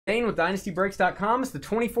Dane with DynastyBreaks.com. It's the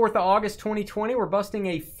 24th of August, 2020. We're busting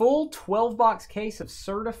a full 12-box case of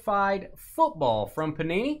certified football from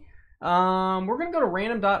Panini. We're going to go to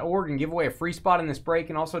random.org and give away a free spot in this break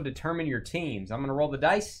and also determine your teams. I'm going to roll the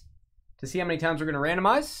dice to see how many times we're going to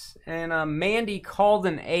randomize. And Mandy called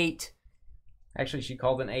an 8. Actually, she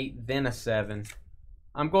called an 8, then a 7.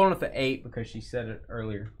 I'm going with the 8 because she said it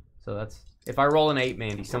earlier. So that's, if I roll an 8,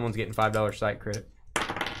 Mandy, someone's getting $5 site credit.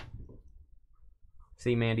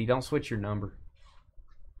 See, Mandy, don't switch your number.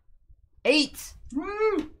 8!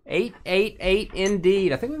 Woo! 8, 8, 8,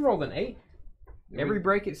 indeed. I think we rolled an 8. Every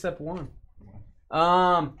break except one.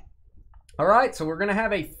 All right, so we're going to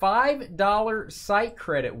have a $5 site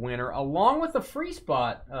credit winner along with a free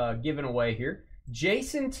spot given away here.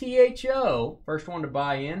 Jason THO, first one to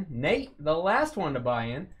buy in. Nate, the last one to buy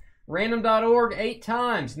in. Random.org 8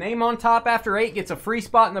 times. Name on top after 8 gets a free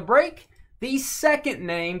spot in the break. The second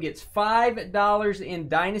name gets $5 in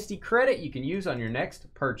Dynasty credit you can use on your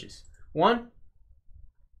next purchase. 1,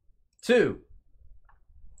 2,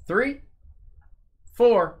 3,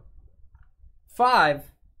 4,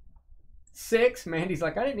 5, 6. Mandy's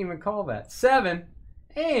like, I didn't even call that. 7,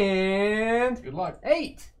 and good luck.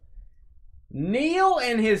 8. Neil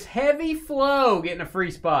and his heavy flow getting a free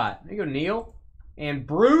spot. There you go, Neil. And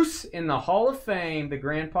Bruce in the Hall of Fame, the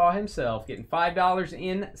grandpa himself, getting $5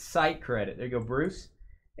 in site credit. There you go, Bruce.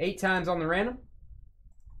 8 times on the random.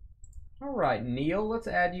 All right, Neil, let's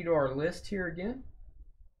add you to our list here again.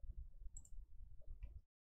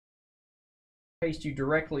 Paste you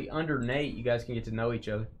directly under Nate. You guys can get to know each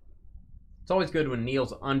other. It's always good when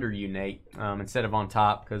Neil's under you, Nate, instead of on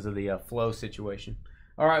top because of the flow situation.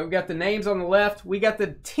 All right, we got the names on the left. We got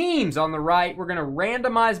the teams on the right. We're going to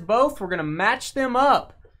randomize both. We're going to match them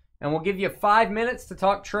up. And we'll give you 5 minutes to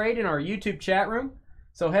talk trade in our YouTube chat room.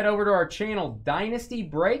 So head over to our channel, Dynasty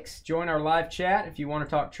Breaks. Join our live chat. If you want to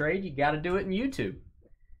talk trade, you got to do it in YouTube.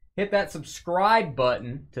 Hit that subscribe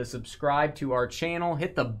button to subscribe to our channel.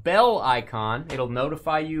 Hit the bell icon. It'll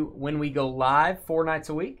notify you when we go live 4 nights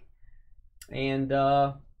a week. And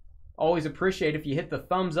always appreciate if you hit the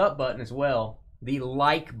thumbs up button as well. The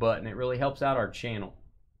like button. It really helps out our channel.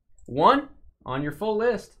 1 on your full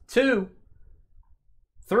list. 2,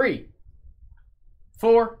 3,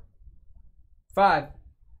 4, 5,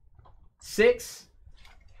 6,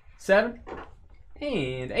 7,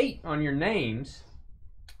 and 8 on your names.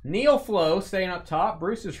 Neil Flo staying up top.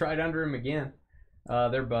 Bruce is right under him again.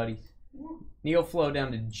 They're buddies. Neil Flo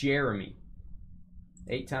down to Jeremy.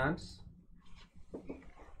 8 times.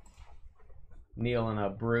 Neil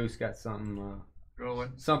and Bruce got something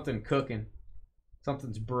something cooking.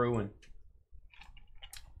 Something's brewing.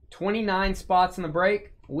 29 spots in the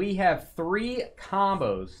break. We have 3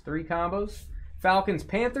 combos. 3 combos. Falcons,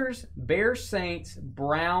 Panthers, Bears, Saints,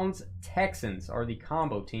 Browns, Texans are the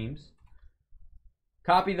combo teams.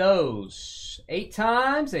 Copy those 8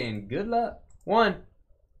 times and good luck. 1,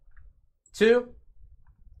 2,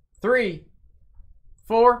 3,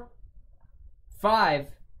 4, 5,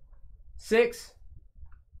 6,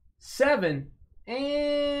 7,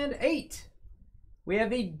 and 8. We have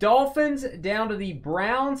the Dolphins down to the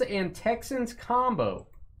Browns and Texans combo.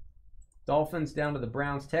 Dolphins down to the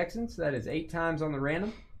Browns, Texans. That is 8 times on the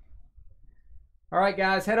random. All right,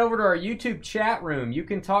 guys, head over to our YouTube chat room. You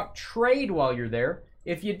can talk trade while you're there.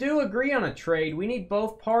 If you do agree on a trade, we need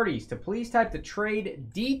both parties to please type the trade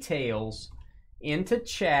details into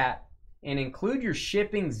chat and include your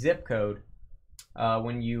shipping zip code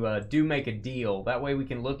when you do make a deal. That way we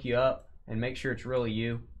can look you up and make sure it's really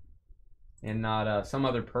you and not some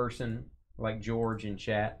other person like George in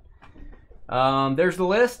chat. There's the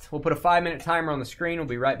list. We'll put a 5-minute timer on the screen. We'll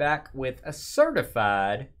be right back with a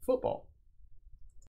certified football.